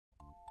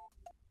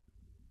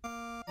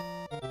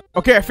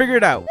Okay, I figured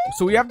it out.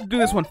 So we have to do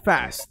this one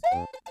fast.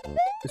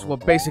 This is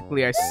what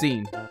basically I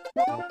seen. So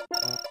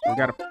we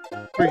gotta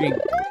freaking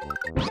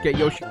get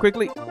Yoshi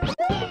quickly.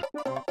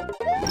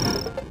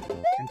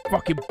 And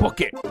fucking book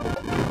it.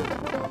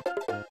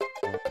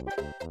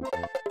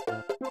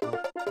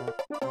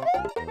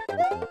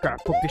 Gotta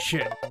book this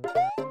shit.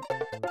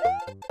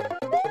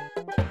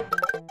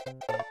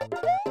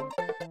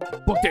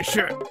 Book this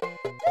shit.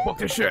 Book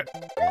this shit.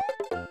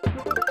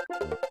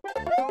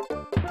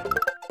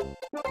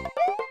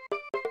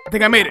 I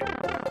think I made it.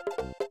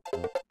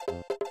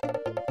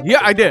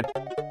 Yeah, I did.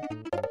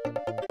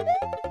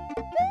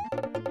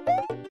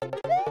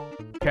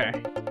 Okay.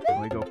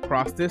 We go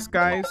across this,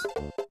 guys.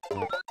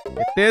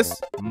 Get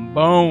this.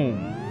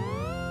 Boom.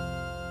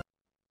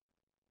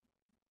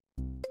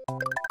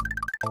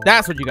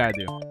 That's what you gotta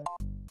do.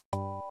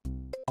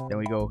 Then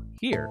we go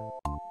here.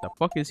 The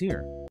fuck is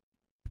here?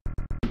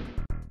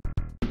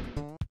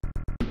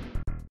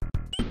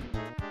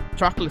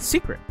 Chocolate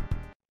secret.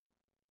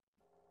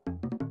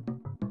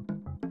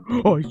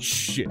 Oh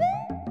shit.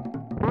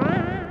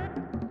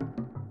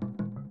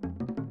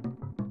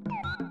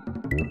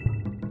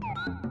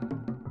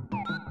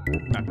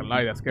 Not gonna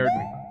lie, that scared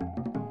me.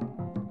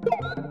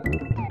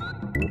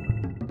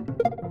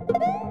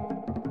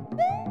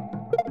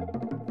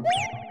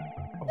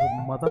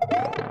 Oh mother.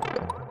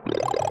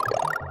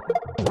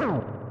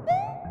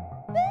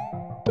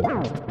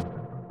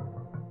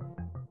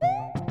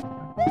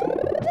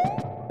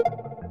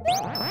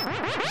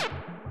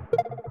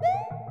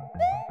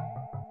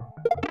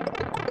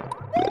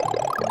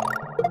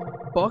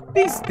 Fuck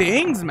these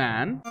things,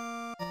 man.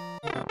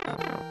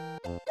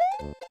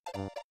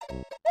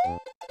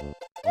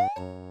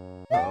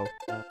 Uh-oh.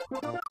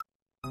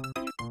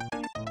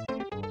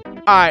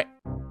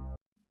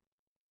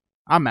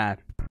 I'm mad.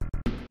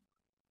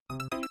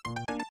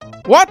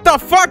 What the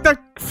fuck? The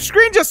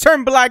screen just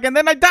turned black and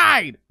then I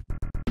died.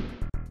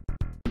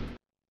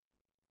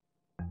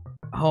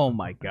 Oh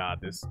my god,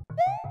 this...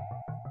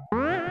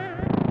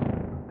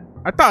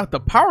 I thought the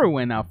power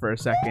went out for a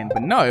second,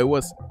 but no, it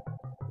was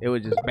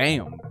just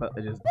bam, but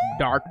just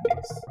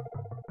darkness.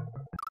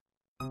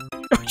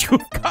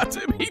 You've got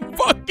to be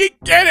fucking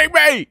kidding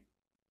me!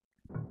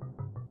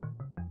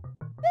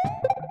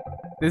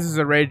 This is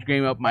a rage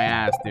game up my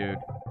ass, dude.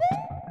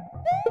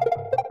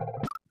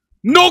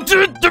 No!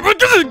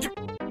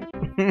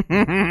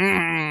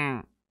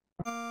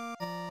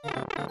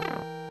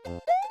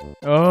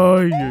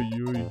 Ay, ay,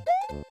 ay.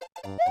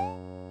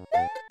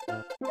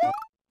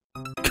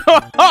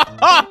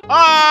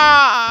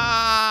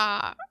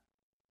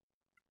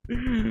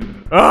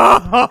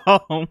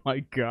 Oh my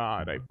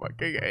god, I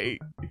fucking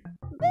hate.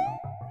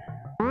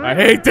 I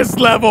hate this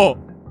level.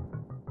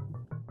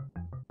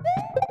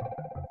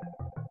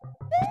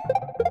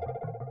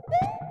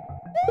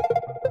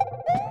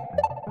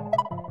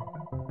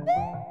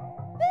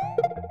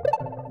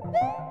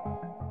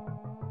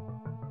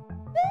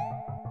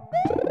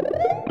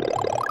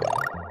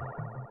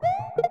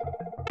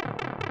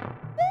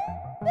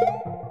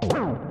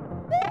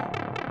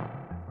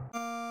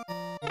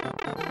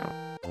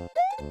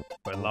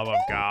 For the love of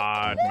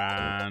God,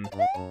 man.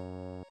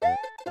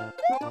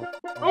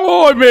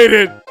 Oh, I made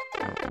it!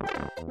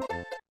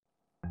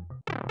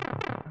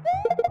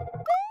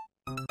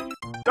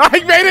 I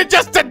made it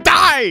just to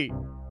die!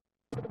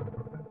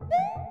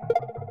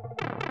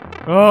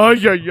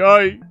 Ay, ay,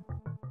 ay.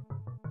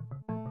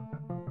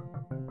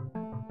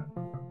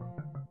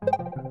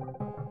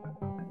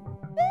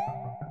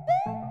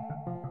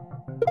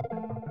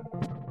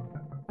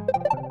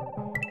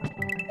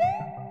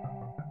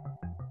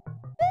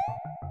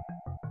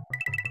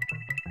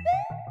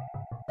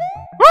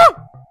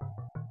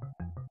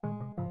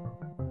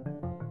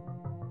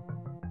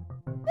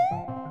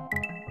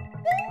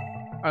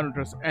 I don't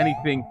trust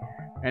anything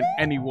and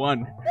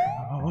anyone.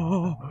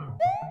 Oh.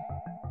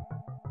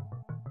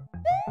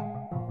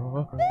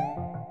 Oh.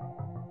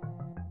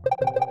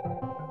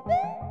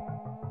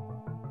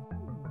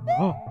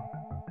 Oh.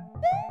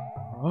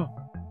 Oh.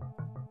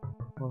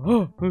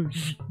 Oh.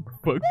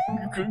 Fuck.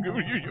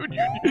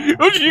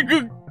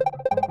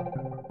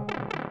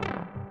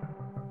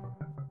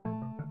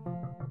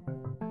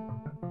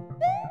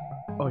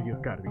 Oh, you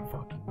gotta be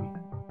fucking me.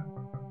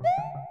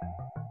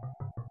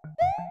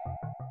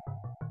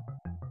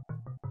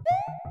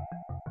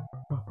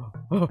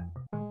 Oh.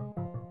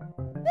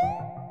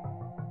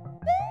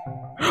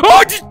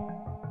 Oh!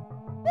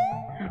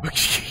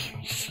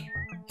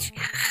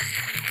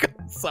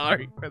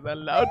 Sorry for the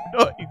loud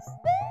noise.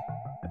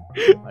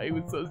 I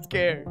was so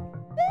scared.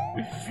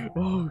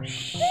 Oh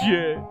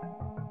shit.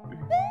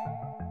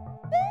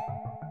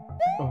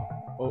 Oh,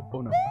 oh,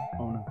 oh no.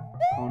 Oh no.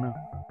 Oh no.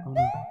 Oh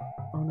no.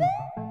 Oh no.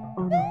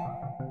 Oh no.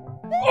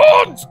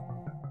 Oh!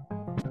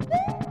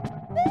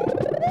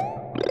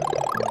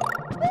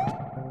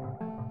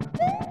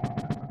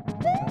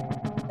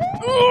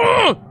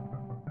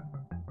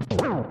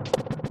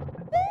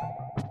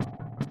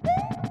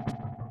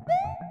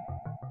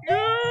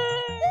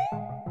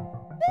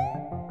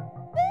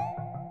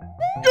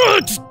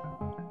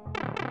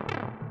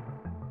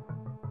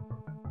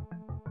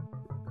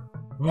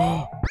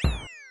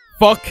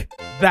 Fuck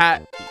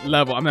that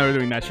level. I'm never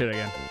doing that shit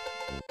again.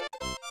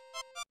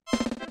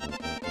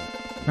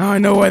 Now I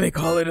know why they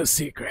call it a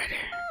secret.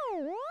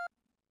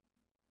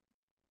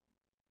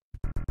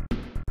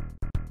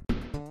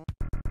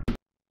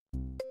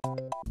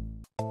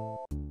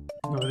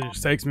 Oh, it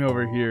just takes me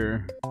over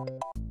here.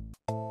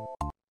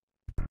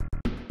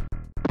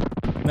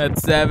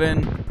 That's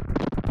 7.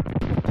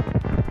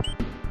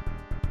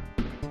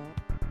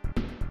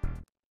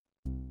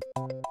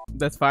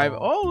 That's 5.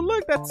 Oh,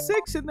 look, that's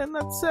 6, and then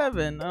that's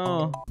 7.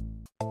 Oh.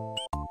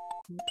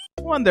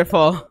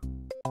 Wonderful.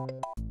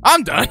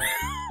 I'm done.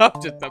 I'm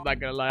not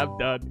gonna lie, I'm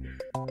done.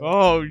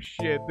 Oh,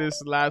 shit.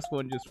 This last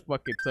one just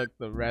fucking took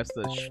the rest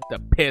of the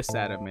piss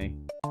out of me.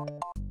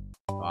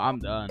 Oh, I'm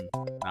done.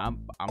 I'm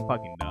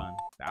fucking done.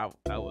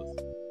 That was...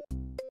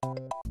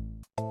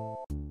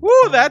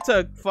 Woo, that's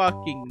a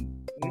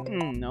fucking...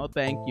 no,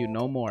 thank you.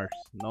 No more.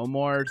 No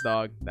more,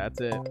 dog. That's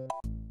it.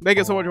 Thank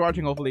you so much for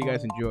watching. Hopefully you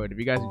guys enjoyed. If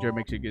you guys enjoyed,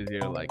 make sure you give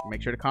it a like.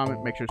 Make sure to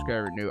comment. Make sure to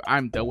subscribe if you're new.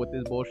 I'm done with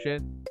this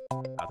bullshit.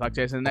 I'll talk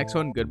to you guys in the next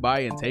one. Goodbye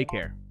and take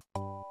care.